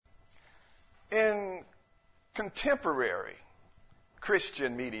In contemporary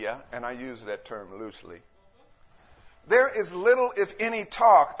Christian media, and I use that term loosely, there is little, if any,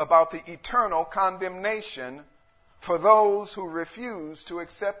 talk about the eternal condemnation for those who refuse to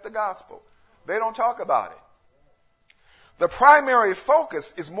accept the gospel. They don't talk about it. The primary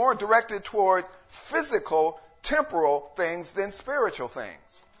focus is more directed toward physical, temporal things than spiritual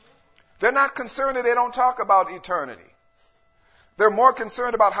things. They're not concerned that they don't talk about eternity. They're more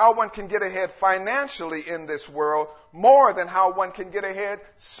concerned about how one can get ahead financially in this world more than how one can get ahead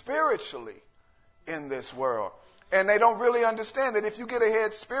spiritually in this world. And they don't really understand that if you get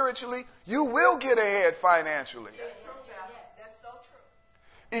ahead spiritually, you will get ahead financially. That's so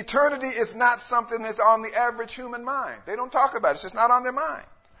true. Eternity is not something that's on the average human mind. They don't talk about it. It's just not on their mind.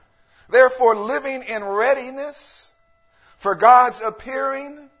 Therefore, living in readiness for God's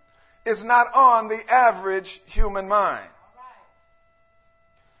appearing is not on the average human mind.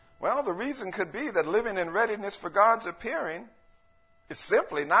 Well, the reason could be that living in readiness for God's appearing is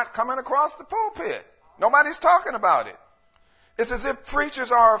simply not coming across the pulpit. Nobody's talking about it. It's as if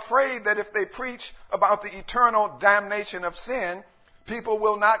preachers are afraid that if they preach about the eternal damnation of sin, people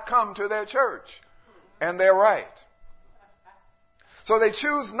will not come to their church. And they're right. So they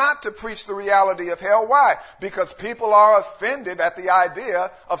choose not to preach the reality of hell. Why? Because people are offended at the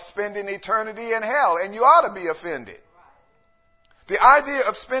idea of spending eternity in hell, and you ought to be offended. The idea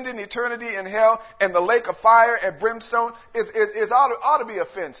of spending eternity in hell and the lake of fire and brimstone ought to be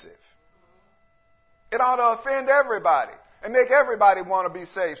offensive. It ought to offend everybody and make everybody want to be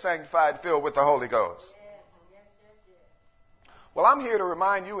saved, sanctified, and filled with the Holy Ghost. Well, I'm here to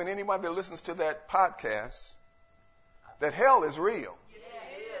remind you and anyone that listens to that podcast that hell is real.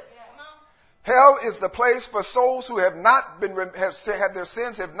 Hell is the place for souls who have their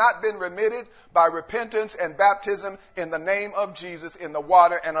sins have not been remitted by repentance and baptism in the name of Jesus in the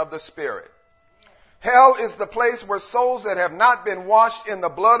water and of the Spirit. Hell is the place where souls that have not been washed in the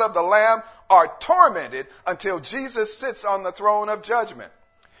blood of the Lamb are tormented until Jesus sits on the throne of judgment.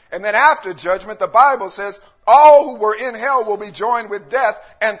 And then after judgment, the Bible says, all who were in hell will be joined with death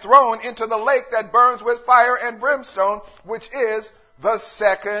and thrown into the lake that burns with fire and brimstone, which is the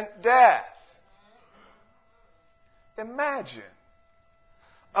second death. Imagine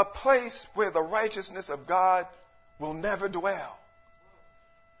a place where the righteousness of God will never dwell.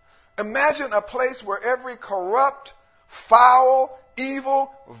 Imagine a place where every corrupt, foul,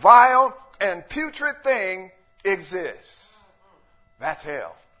 evil, vile, and putrid thing exists. That's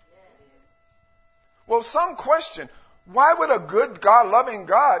hell. Well, some question, why would a good God, loving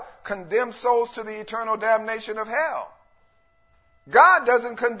God, condemn souls to the eternal damnation of hell? God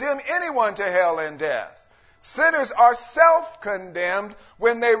doesn't condemn anyone to hell and death. Sinners are self-condemned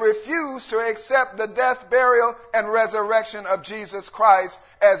when they refuse to accept the death, burial, and resurrection of Jesus Christ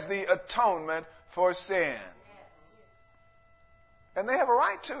as the atonement for sin. And they have a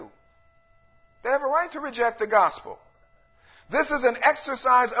right to. They have a right to reject the gospel. This is an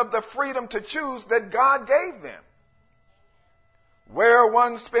exercise of the freedom to choose that God gave them. Where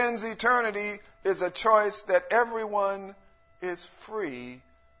one spends eternity is a choice that everyone is free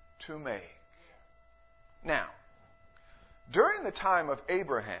to make. Now, during the time of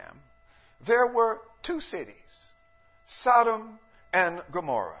Abraham, there were two cities, Sodom and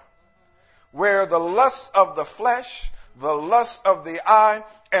Gomorrah, where the lust of the flesh, the lust of the eye,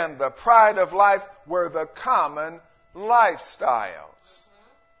 and the pride of life were the common lifestyles.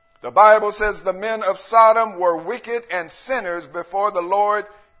 The Bible says the men of Sodom were wicked and sinners before the Lord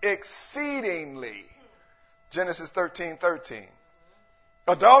exceedingly. Genesis 13:13.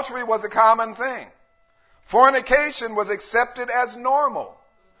 Adultery was a common thing. Fornication was accepted as normal.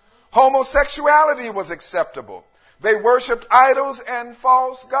 Homosexuality was acceptable. They worshiped idols and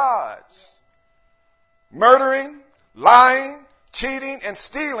false gods. Murdering, lying, cheating, and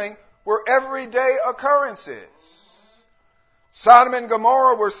stealing were everyday occurrences. Sodom and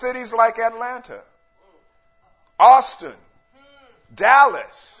Gomorrah were cities like Atlanta, Austin,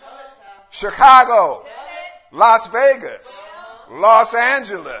 Dallas, Chicago, Las Vegas, Los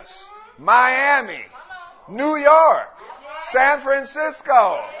Angeles, Miami, New York, San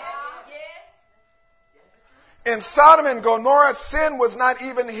Francisco. In Sodom and Gomorrah, sin was not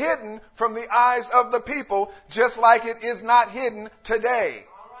even hidden from the eyes of the people, just like it is not hidden today.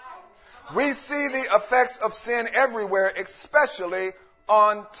 We see the effects of sin everywhere, especially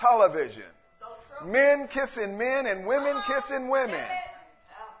on television. Men kissing men and women kissing women.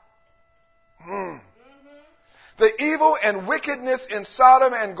 The evil and wickedness in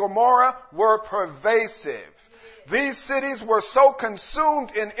Sodom and Gomorrah were pervasive. These cities were so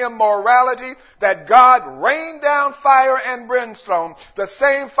consumed in immorality that God rained down fire and brimstone, the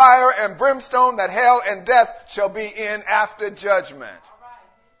same fire and brimstone that hell and death shall be in after judgment.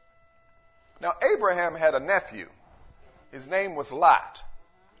 Now, Abraham had a nephew. His name was Lot.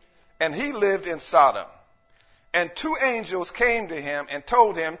 And he lived in Sodom. And two angels came to him and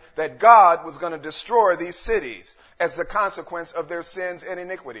told him that God was going to destroy these cities as the consequence of their sins and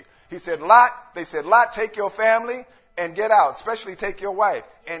iniquity. They said, Lot, take your family and get out, especially take your wife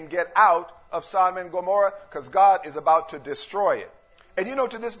and get out of Sodom and Gomorrah because God is about to destroy it. And you know,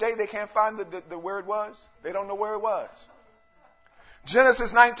 to this day, they can't find where it was. They don't know where it was.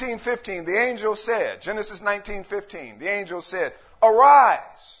 Genesis 19:15, the angel said,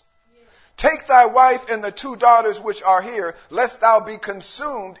 arise, take thy wife and the two daughters which are here, lest thou be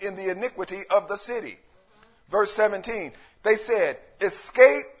consumed in the iniquity of the city. Verse 17, they said,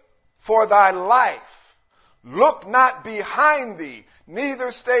 escape for thy life. Look not behind thee, neither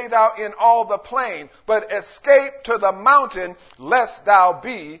stay thou in all the plain, but escape to the mountain, lest thou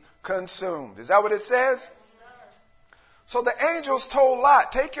be consumed. Is that what it says? So the angels told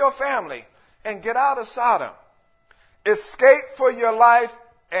Lot, take your family and get out of Sodom. Escape for your life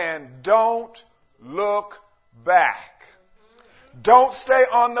and don't look back. Don't stay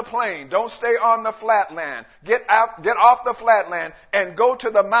on the plain. Don't stay on the flatland. Get off the flatland and go to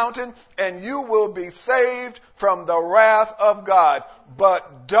the mountain and you will be saved from the wrath of God.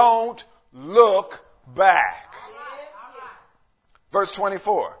 But don't look back. Verse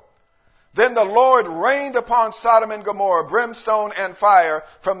 24. Then the Lord rained upon Sodom and Gomorrah brimstone and fire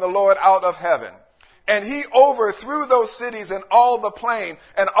from the Lord out of heaven. And he overthrew those cities and all the plain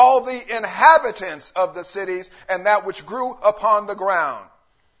and all the inhabitants of the cities and that which grew upon the ground.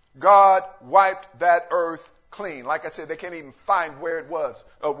 God wiped that earth clean. Like I said, they can't even find where it was,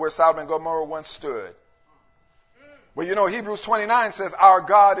 where Sodom and Gomorrah once stood. Well, you know, Hebrews 29 says our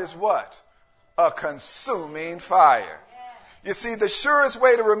God is what? A consuming fire. You see, the surest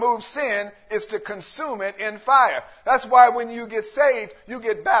way to remove sin is to consume it in fire. That's why when you get saved, you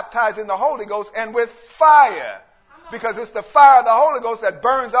get baptized in the Holy Ghost and with fire. Because it's the fire of the Holy Ghost that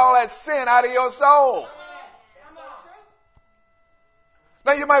burns all that sin out of your soul.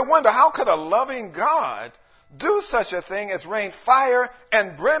 Now you might wonder, how could a loving God do such a thing as rain fire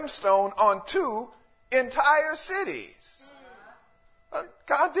and brimstone on two entire cities?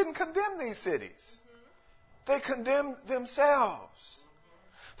 God didn't condemn these cities. They condemned themselves.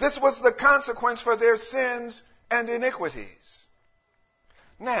 This was the consequence for their sins and iniquities.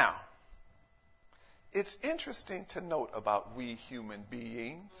 Now, it's interesting to note about we human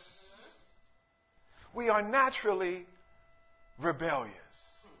beings. We are naturally rebellious.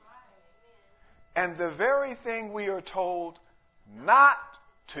 And the very thing we are told not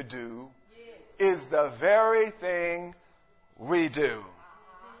to do is the very thing we do.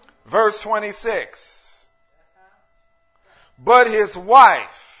 Verse 26. But his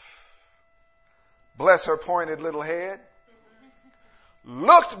wife, bless her pointed little head,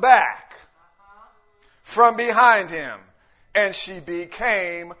 looked back from behind him, and she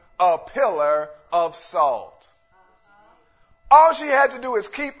became a pillar of salt. All she had to do is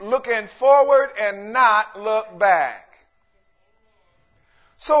keep looking forward and not look back.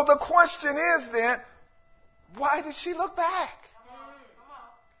 So the question is then, why did she look back?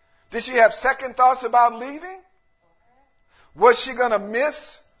 Did she have second thoughts about leaving? Was she going to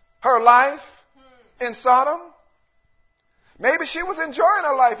miss her life in Sodom? Maybe she was enjoying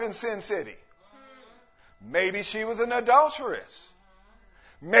her life in Sin City. Maybe she was an adulteress.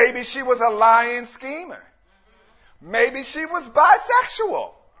 Maybe she was a lying schemer. Maybe she was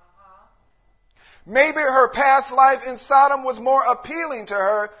bisexual. Maybe her past life in Sodom was more appealing to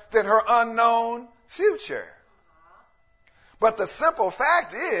her than her unknown future. But the simple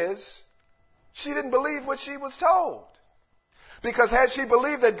fact is, she didn't believe what she was told. Because had she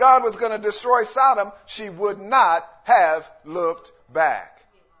believed that God was going to destroy Sodom, she would not have looked back.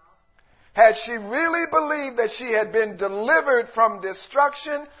 Had she really believed that she had been delivered from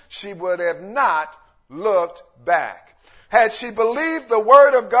destruction, she would have not looked back. Had she believed the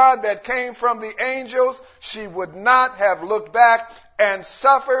word of God that came from the angels, she would not have looked back and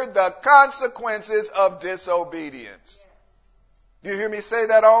suffered the consequences of disobedience. You hear me say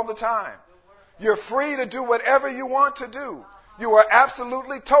that all the time. You're free to do whatever you want to do. You are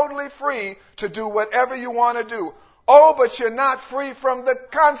absolutely, totally free to do whatever you want to do. Oh, but you're not free from the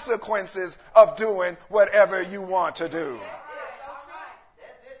consequences of doing whatever you want to do.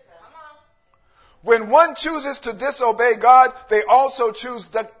 When one chooses to disobey God, they also choose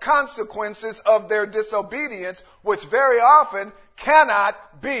the consequences of their disobedience, which very often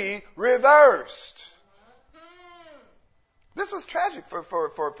cannot be reversed. This was tragic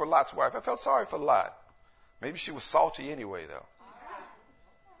for Lot's wife. I felt sorry for Lot. Maybe she was salty anyway, though.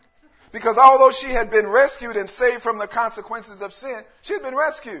 Because although she had been rescued and saved from the consequences of sin, she had been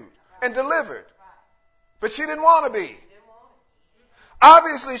rescued and delivered. But she didn't want to be.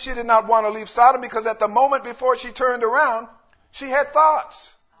 Obviously, she did not want to leave Sodom because at the moment before she turned around, she had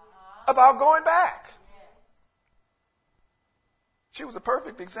thoughts about going back. She was a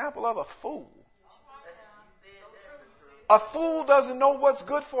perfect example of a fool. A fool doesn't know what's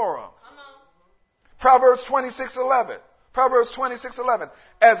good for him. Proverbs 26:11. Proverbs 26:11.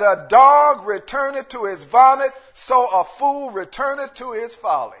 As a dog returneth to his vomit, so a fool returneth to his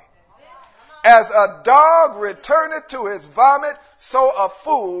folly. As a dog returneth to his vomit, so a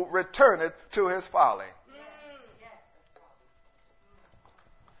fool returneth to his folly.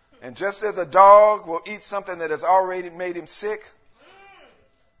 And just as a dog will eat something that has already made him sick,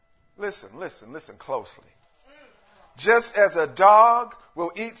 listen closely. Just as a dog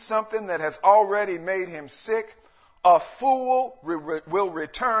will eat something that has already made him sick, a fool will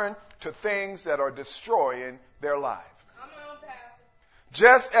return to things that are destroying their life.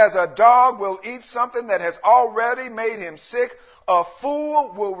 Just as a dog will eat something that has already made him sick, a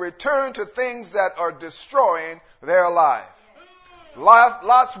fool will return to things that are destroying their life.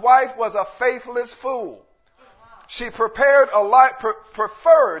 Lot's wife was a faithless fool. She preferred a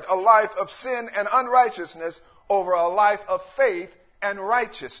life of sin and unrighteousness over a life of faith and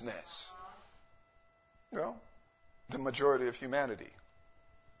righteousness. Well, the majority of humanity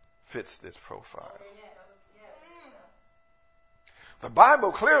fits this profile. The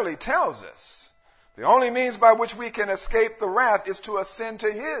Bible clearly tells us the only means by which we can escape the wrath is to ascend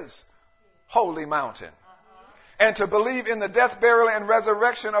to his holy mountain and to believe in the death, burial, and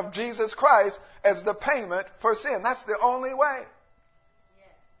resurrection of Jesus Christ as the payment for sin. That's the only way.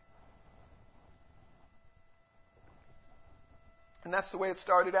 And that's the way it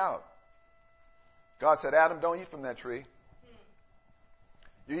started out. God said, Adam, don't eat from that tree.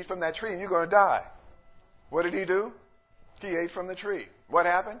 You eat from that tree and you're going to die. What did he do? He ate from the tree. What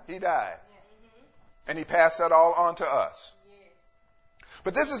happened? He died. And he passed that all on to us.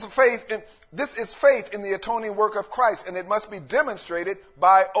 But this is faith in the atoning work of Christ, and it must be demonstrated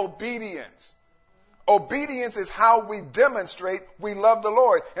by obedience. Obedience is how we demonstrate we love the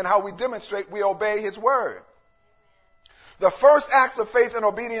Lord and how we demonstrate we obey his word. The first acts of faith and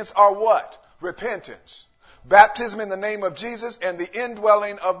obedience are what? Repentance, baptism in the name of Jesus, and the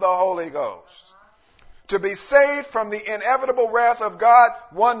indwelling of the Holy Ghost. To be saved from the inevitable wrath of God,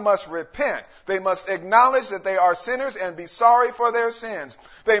 one must repent. They must acknowledge that they are sinners and be sorry for their sins.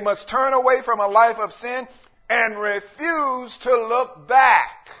 They must turn away from a life of sin and refuse to look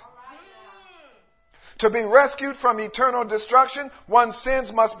back. To be rescued from eternal destruction, one's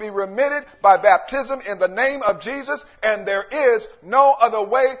sins must be remitted by baptism in the name of Jesus, and there is no other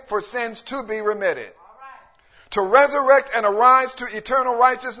way for sins to be remitted. To resurrect and arise to eternal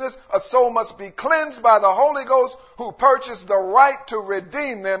righteousness, a soul must be cleansed by the Holy Ghost, who purchased the right to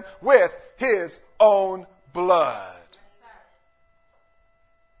redeem them with his own blood.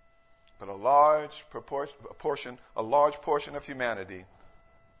 But a large portion of humanity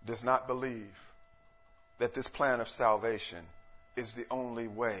does not believe that this plan of salvation is the only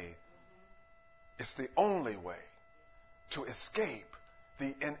way. It's the only way to escape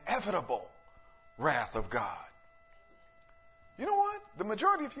the inevitable wrath of God. You know what? The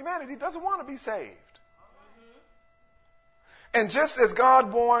majority of humanity doesn't want to be saved. And just as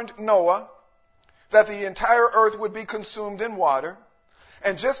God warned Noah that the entire earth would be consumed in water,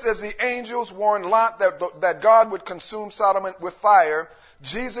 and just as the angels warned Lot that God would consume Sodom with fire,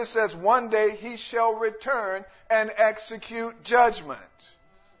 Jesus says one day he shall return and execute judgment.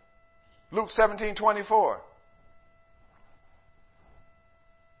 Luke 17:24.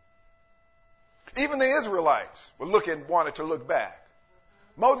 Even the Israelites wanted to look back.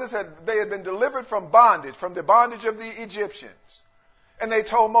 They had been delivered from bondage, from the bondage of the Egyptians. And they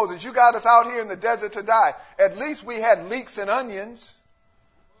told Moses, you got us out here in the desert to die. At least we had leeks and onions.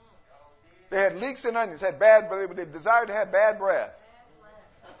 They had leeks and onions, they desired to have bad breath.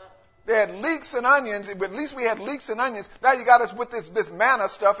 They had leeks and onions, but at least we had leeks and onions. Now you got us with this manna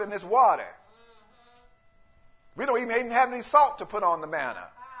stuff in this water. We don't even have any salt to put on the manna.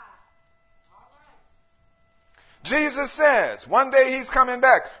 Jesus says, one day he's coming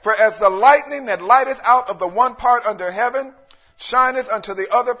back. For as the lightning that lighteth out of the one part under heaven, shineth unto the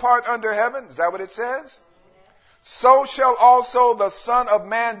other part under heaven. Is that what it says? So shall also the Son of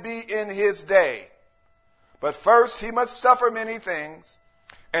Man be in his day. But first he must suffer many things,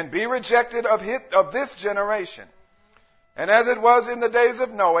 and be rejected of this generation. And as it was in the days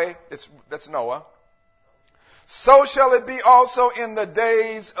of Noah, that's Noah, so shall it be also in the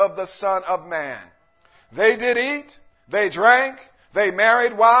days of the Son of Man. They did eat, they drank, they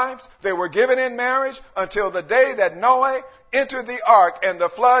married wives, they were given in marriage until the day that Noah entered the ark and the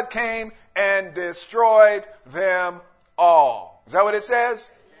flood came and destroyed them all. Is that what it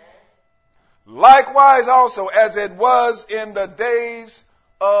says? Likewise also as it was in the days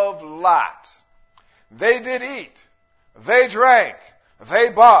of Lot. They did eat, they drank,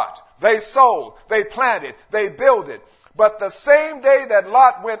 they bought, they sold, they planted, they builded. But the same day that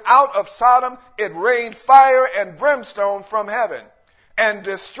Lot went out of Sodom, it rained fire and brimstone from heaven and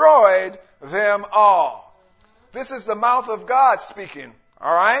destroyed them all. This is the mouth of God speaking,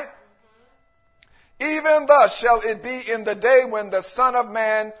 all right? Even thus shall it be in the day when the Son of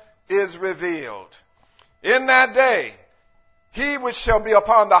Man is revealed. In that day, he which shall be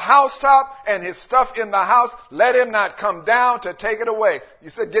upon the housetop and his stuff in the house, let him not come down to take it away. You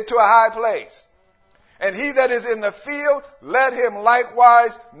said get to a high place. And he that is in the field, let him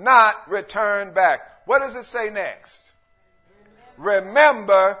likewise not return back. What does it say next?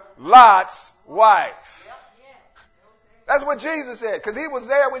 Remember Lot's wife. That's what Jesus said, because he was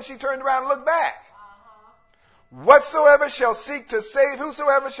there when she turned around and looked back. Whosoever shall seek to save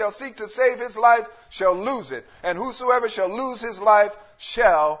his life shall lose it. And whosoever shall lose his life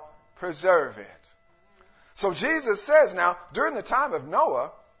shall preserve it. So Jesus says now, during the time of Noah,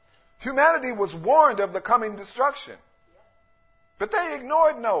 humanity was warned of the coming destruction. But they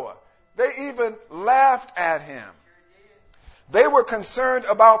ignored Noah. They even laughed at him. They were concerned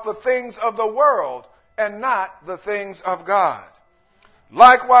about the things of the world and not the things of God.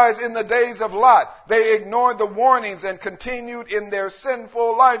 Likewise, in the days of Lot, they ignored the warnings and continued in their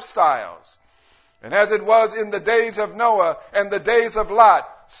sinful lifestyles. And as it was in the days of Noah and the days of Lot,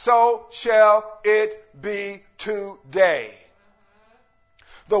 so shall it be today.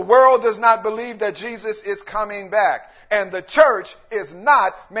 The world does not believe that Jesus is coming back, and the church is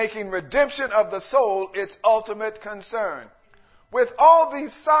not making redemption of the soul its ultimate concern. With all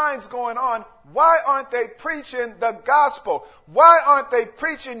these signs going on, why aren't they preaching the gospel? Why aren't they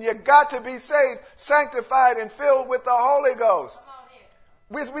preaching you got to be saved, sanctified, and filled with the Holy Ghost?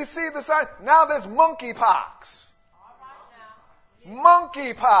 We see the signs. Now there's monkeypox.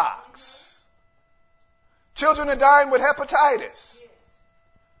 Monkeypox. Children are dying with hepatitis.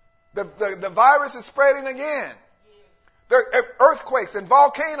 The virus is spreading again. Earthquakes and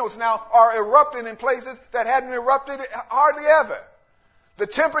volcanoes now are erupting in places that hadn't erupted hardly ever. The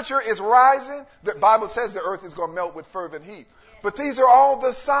temperature is rising. The Bible says the earth is going to melt with fervent heat. But these are all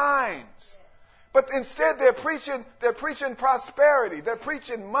the signs. But instead they're preaching prosperity. They're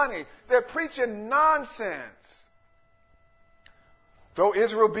preaching money. They're preaching nonsense. Though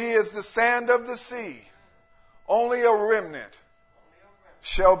Israel be as the sand of the sea, only a remnant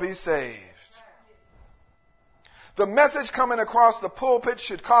shall be saved. The message coming across the pulpit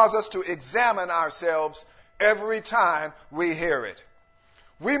should cause us to examine ourselves every time we hear it.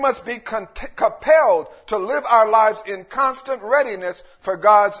 We must be compelled to live our lives in constant readiness for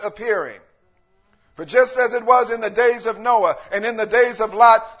God's appearing. For just as it was in the days of Noah and in the days of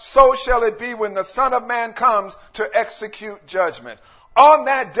Lot, so shall it be when the Son of Man comes to execute judgment. On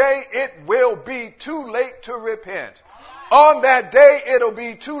that day, it will be too late to repent. On that day, it'll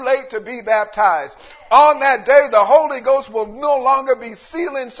be too late to be baptized. On that day, the Holy Ghost will no longer be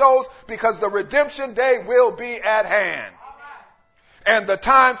sealing souls because the redemption day will be at hand. And the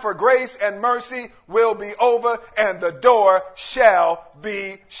time for grace and mercy will be over and the door shall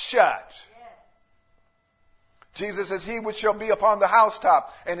be shut. Jesus says, he which shall be upon the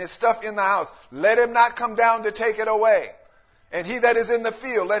housetop and his stuff in the house, let him not come down to take it away. And he that is in the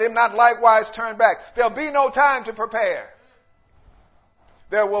field, let him not likewise turn back. There'll be no time to prepare.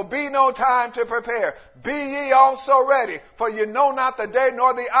 There will be no time to prepare. Be ye also ready, for you know not the day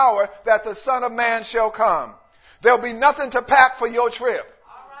nor the hour that the Son of Man shall come. There'll be nothing to pack for your trip.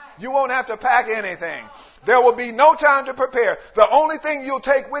 You won't have to pack anything. There will be no time to prepare. The only thing you'll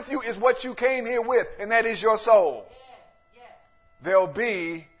take with you is what you came here with, and that is your soul. There'll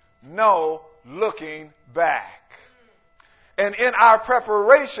be no looking back. And in our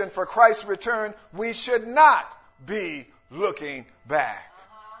preparation for Christ's return, we should not be looking back.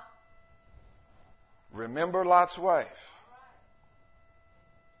 Remember Lot's wife.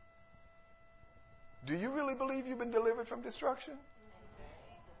 Do you really believe you've been delivered from destruction?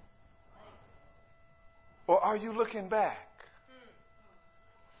 Or are you looking back?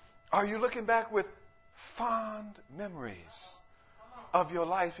 Are you looking back with fond memories of your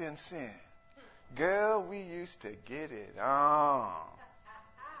life in sin? Girl, we used to get it on.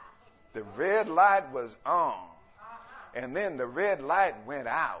 The red light was on. And then the red light went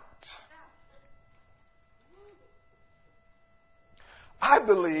out. I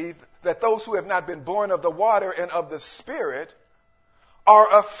believe that those who have not been born of the water and of the Spirit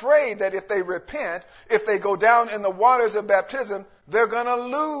are afraid that if they repent, if they go down in the waters of baptism, they're going to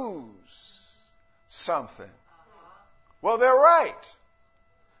lose something. Well, they're right.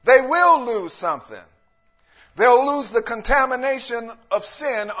 They will lose something. They'll lose the contamination of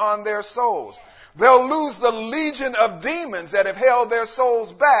sin on their souls. They'll lose the legion of demons that have held their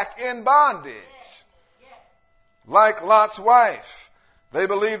souls back in bondage. Like Lot's wife, they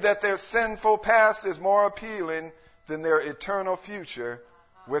believe that their sinful past is more appealing than their eternal future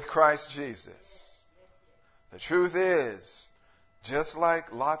with Christ Jesus. The truth is, just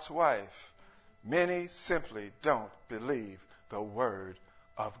like Lot's wife, many simply don't believe the word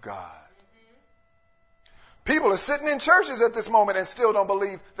of God. People are sitting in churches at this moment and still don't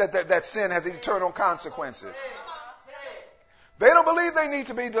believe that sin has eternal consequences. They don't believe they need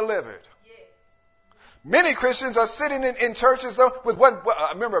to be delivered. Many Christians are sitting in churches though with what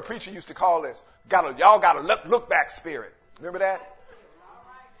I remember a preacher used to call this. Y'all got a look back spirit. Remember that?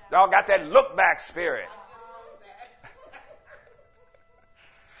 Y'all got that look back spirit.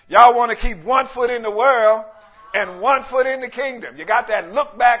 Y'all want to keep one foot in the world and one foot in the kingdom. You got that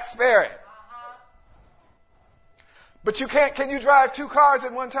look back spirit. But you can't, can you drive two cars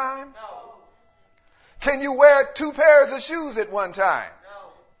at one time? No. Can you wear two pairs of shoes at one time? No.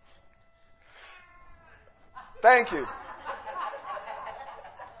 Thank you.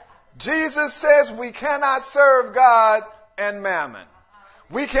 Jesus says we cannot serve God and mammon.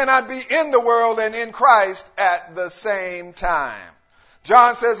 We cannot be in the world and in Christ at the same time.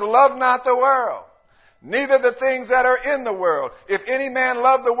 John says, love not the world, neither the things that are in the world. If any man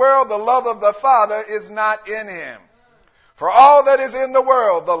love the world, the love of the Father is not in him. For all that is in the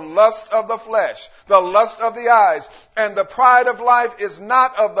world, the lust of the flesh, the lust of the eyes, and the pride of life is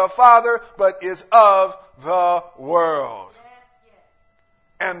not of the Father, but is of the world. Yes,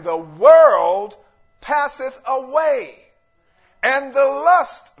 yes. And the world passeth away, and the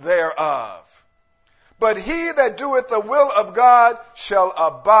lust thereof. But he that doeth the will of God shall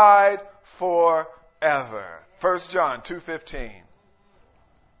abide forever. 1 John 2:15.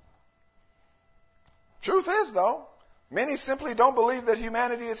 Truth is, though, many simply don't believe that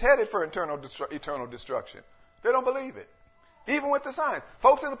humanity is headed for eternal destruction. They don't believe it. Even with the signs.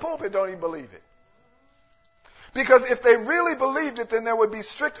 Folks in the pulpit don't even believe it. Because if they really believed it, then there would be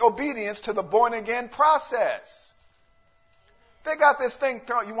strict obedience to the born-again process. They got this thing,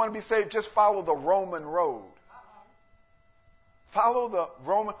 you want to be saved, just follow the Roman road. Follow the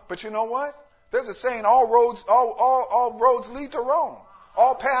Roman, but you know what? There's a saying, all roads lead to Rome.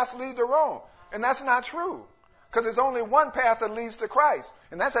 All paths lead to Rome. And that's not true. Because there's only one path that leads to Christ.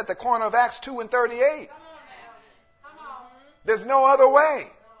 And that's at the corner of Acts 2 and 38. Come on. There's no other way.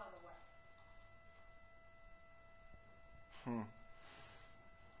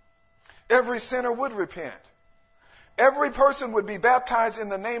 Every sinner would repent. Every person would be baptized in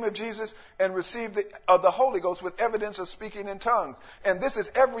the name of Jesus and receive the Holy Ghost with evidence of speaking in tongues. And this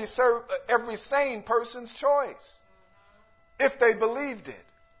is every sane person's choice. If they believed it.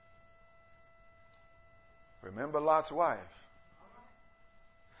 Remember Lot's wife.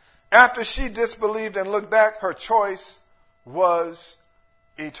 After she disbelieved and looked back, her choice was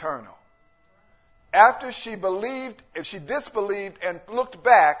eternal. After she believed, if she disbelieved and looked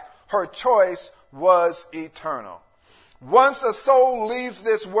back, her choice was eternal. Once a soul leaves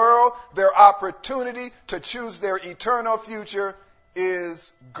this world, their opportunity to choose their eternal future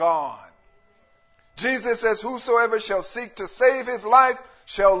is gone. Jesus says, whosoever shall seek to save his life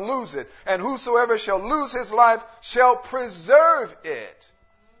shall lose it, and whosoever shall lose his life shall preserve it.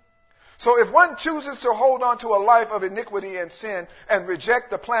 So if one chooses to hold on to a life of iniquity and sin and reject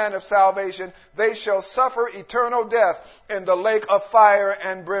the plan of salvation, they shall suffer eternal death in the lake of fire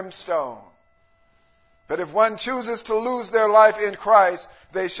and brimstone. But if one chooses to lose their life in Christ,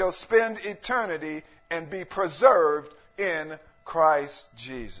 they shall spend eternity and be preserved in Christ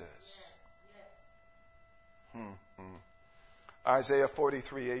Jesus. Isaiah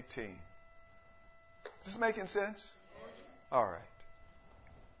 43:18. Is this making sense? All right.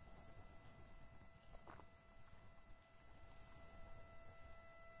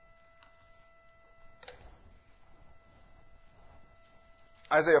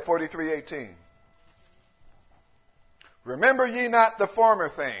 Isaiah 43:18. Remember ye not the former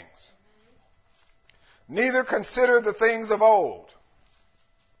things, neither consider the things of old.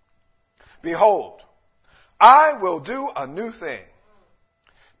 Behold, I will do a new thing.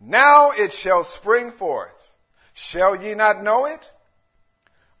 Now it shall spring forth. Shall ye not know it?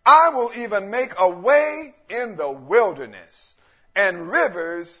 I will even make a way in the wilderness and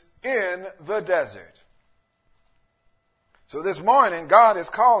rivers in the desert. So this morning, God is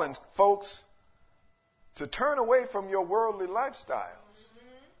calling folks to turn away from your worldly lifestyles.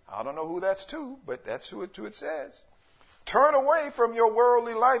 I don't know who that's to, but that's who it says. Turn away from your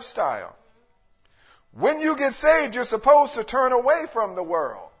worldly lifestyle. When you get saved, you're supposed to turn away from the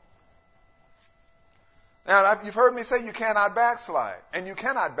world. Now, you've heard me say you cannot backslide, and you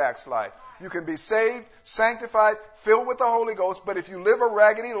cannot backslide. You can be saved, sanctified, filled with the Holy Ghost, but if you live a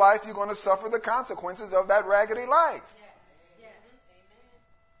raggedy life, you're going to suffer the consequences of that raggedy life.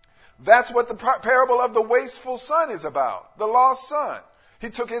 That's what the parable of the wasteful son is about, the lost son.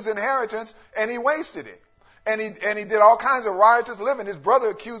 He took his inheritance and he wasted it. And he did all kinds of riotous living. His brother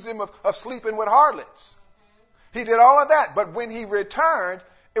accused him of sleeping with harlots. He did all of that. But when he returned,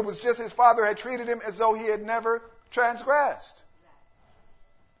 it was just his father had treated him as though he had never transgressed.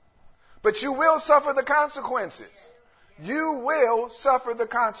 But you will suffer the consequences. You will suffer the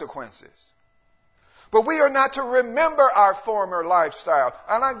consequences. But we are not to remember our former lifestyle.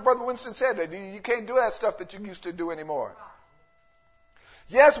 And like Brother Winston said, that you can't do that stuff that you used to do anymore.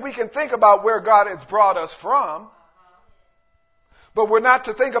 Yes, we can think about where God has brought us from, but we're not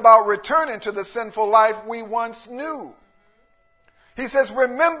to think about returning to the sinful life we once knew. He says,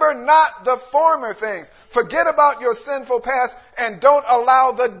 remember not the former things. Forget about your sinful past and don't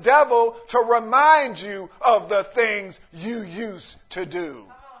allow the devil to remind you of the things you used to do.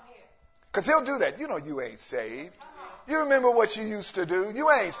 Because he'll do that. You know you ain't saved. You remember what you used to do.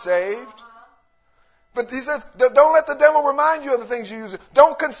 You ain't saved. But he says, don't let the devil remind you of the things you used to do.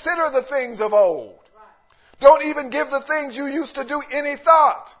 Don't consider the things of old. Don't even give the things you used to do any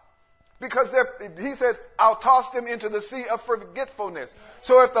thought. Because he says, I'll toss them into the sea of forgetfulness.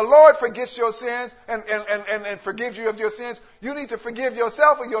 So if the Lord forgets your sins and forgives you of your sins, you need to forgive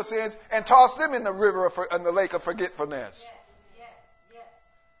yourself of your sins and toss them in the river in the lake of forgetfulness. Yes.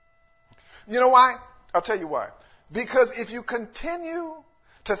 You know why? I'll tell you why. Because if you continue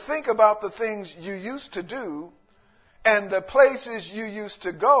to think about the things you used to do and the places you used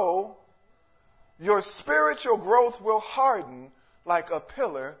to go, your spiritual growth will harden like a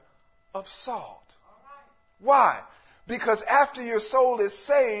pillar of salt. Why? Because after your soul is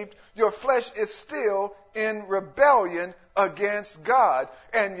saved, your flesh is still in rebellion against God,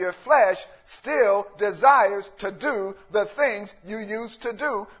 and your flesh still desires to do the things you used to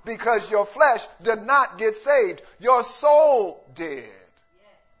do because your flesh did not get saved. Your soul did.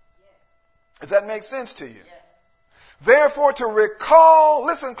 Does that make sense to you? Yes. Therefore, to recall,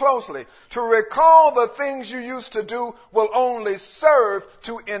 listen closely, to recall the things you used to do will only serve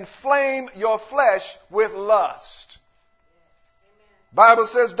to inflame your flesh with lust. Bible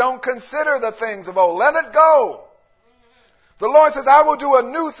says, don't consider the things of old. Let it go. The Lord says, I will do a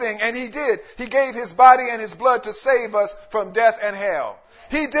new thing, and he did. He gave his body and his blood to save us from death and hell.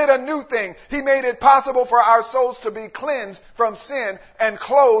 He did a new thing. He made it possible for our souls to be cleansed from sin and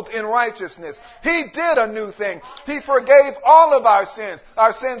clothed in righteousness. He did a new thing. He forgave all of our sins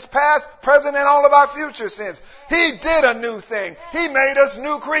past, present, and all of our future sins. He did a new thing. He made us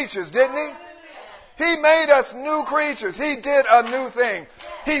new creatures, didn't he? He made us new creatures. He did a new thing.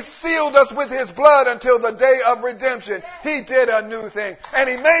 He sealed us with his blood until the day of redemption. He did a new thing. And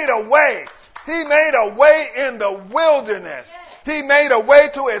he made a way. He made a way in the wilderness. He made a way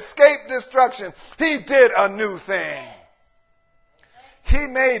to escape destruction. He did a new thing. He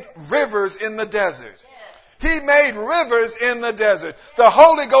made rivers in the desert. He made rivers in the desert. The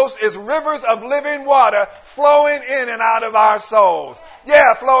Holy Ghost is rivers of living water flowing in and out of our souls.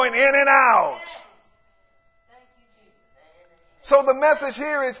 Yeah, flowing in and out. So the message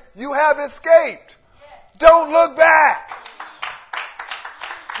here is you have escaped. Don't look back.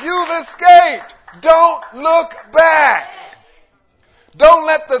 You've escaped. Don't look back. Don't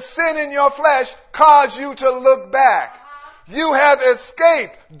let the sin in your flesh cause you to look back. You have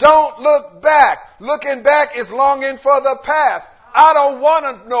escaped. Don't look back. Looking back is longing for the past. I don't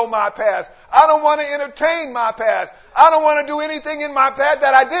want to know my past. I don't want to entertain my past. I don't want to do anything in my past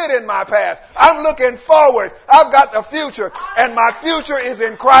that I did in my past. I'm looking forward. I've got the future. And my future is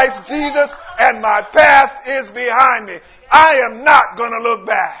in Christ Jesus. And my past is behind me. I am not going to look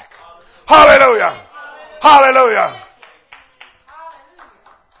back. Hallelujah. Hallelujah.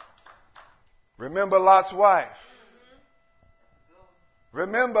 Remember Lot's wife.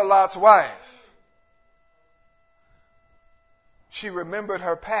 Remember Lot's wife. She remembered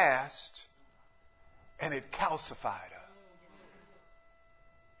her past and it calcified her.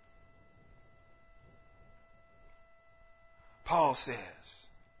 Paul says,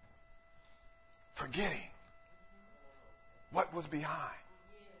 forgetting what was behind.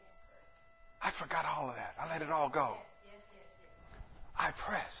 I forgot all of that. I let it all go. I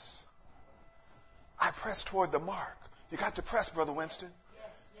press toward the mark. You got to press, Brother Winston.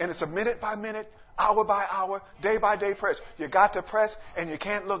 And it's a minute by minute, hour by hour, day by day press. You got to press and you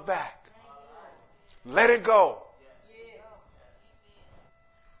can't look back. Let it go.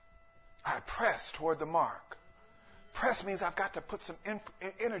 I press toward the mark. Press means I've got to put some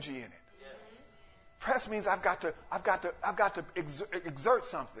energy in it. Press means I've got to exert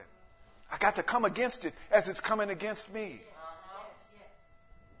something. I got to come against it as it's coming against me.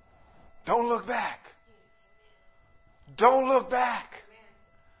 Don't look back. Don't look back.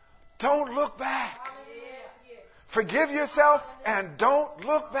 Don't look back. Forgive yourself and don't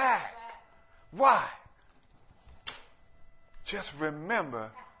look back. Why? Just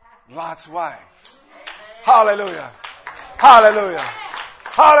remember Lot's wife. Hallelujah. Hallelujah.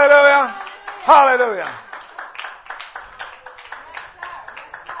 Hallelujah. Hallelujah.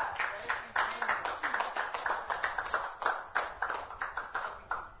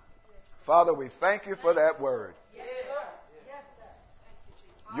 Father, we thank you for that word.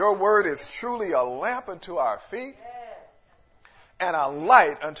 Your word is truly a lamp unto our feet and a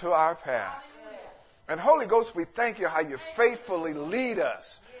light unto our path. And Holy Ghost, we thank you how you faithfully lead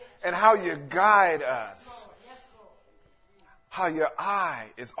us and how you guide us. How your eye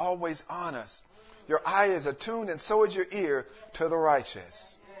is always on us. Your eye is attuned and so is your ear to the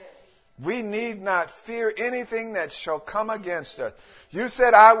righteous. We need not fear anything that shall come against us. You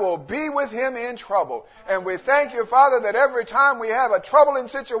said, I will be with him in trouble. And we thank you, Father, that every time we have a troubling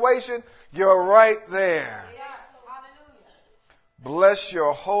situation, you're right there. Bless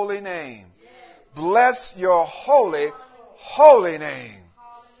your holy name. Bless your holy, holy name.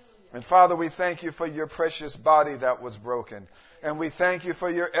 And Father, we thank you for your precious body that was broken. And we thank you for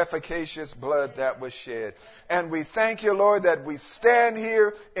your efficacious blood that was shed. And we thank you, Lord, that we stand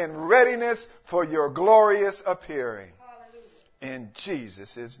here in readiness for your glorious appearing. In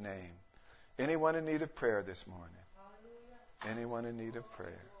Jesus' name. Anyone in need of prayer this morning? Anyone in need of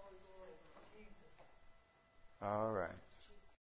prayer? All right.